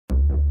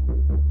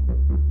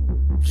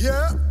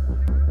Yeah.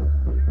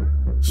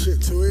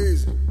 Shit too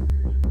easy.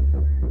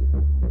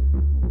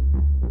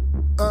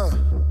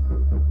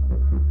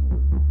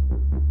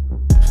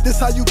 This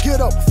how you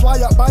get up,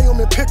 fly out by them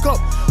and pick up.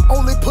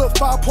 Only put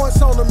 5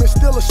 points on them and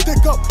still a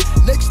stick up.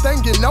 Next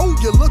thing you know,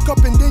 you look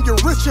up and then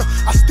you're richer.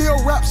 I still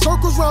wrap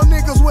circles round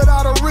niggas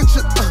without a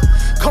Richard.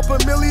 Couple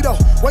milli though,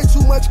 way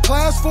too much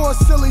class for a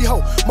silly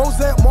hoe.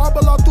 Mosaic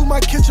marble all through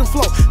my kitchen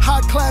floor.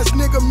 High class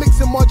nigga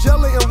mixing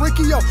Margiela and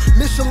Riccio.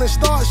 Michelin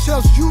star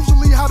chefs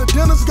usually how the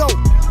dinners go.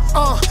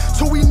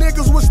 So we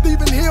niggas with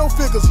Stephen Hill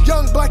figures.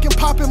 Young, black and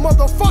poppin'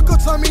 motherfucker,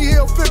 Tommy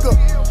Hill figure.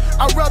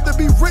 I'd rather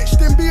be rich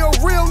than be a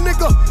real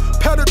nigga.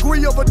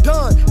 Pedigree of a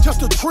dun,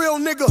 just a trill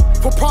nigga.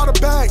 For Prada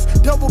bags,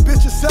 devil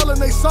bitches selling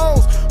they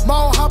souls.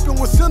 Mall hopping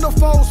with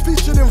centerfolds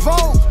featured in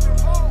Vogue.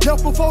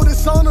 Just before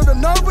this honor, the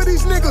nerve of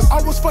these niggas.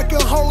 I was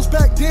fucking hoes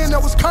back then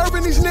that was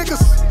curving these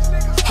niggas.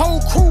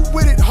 Whole crew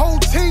with it, whole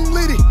team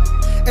lit it.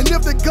 And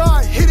if the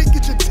God hit it,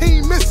 get your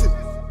team missing.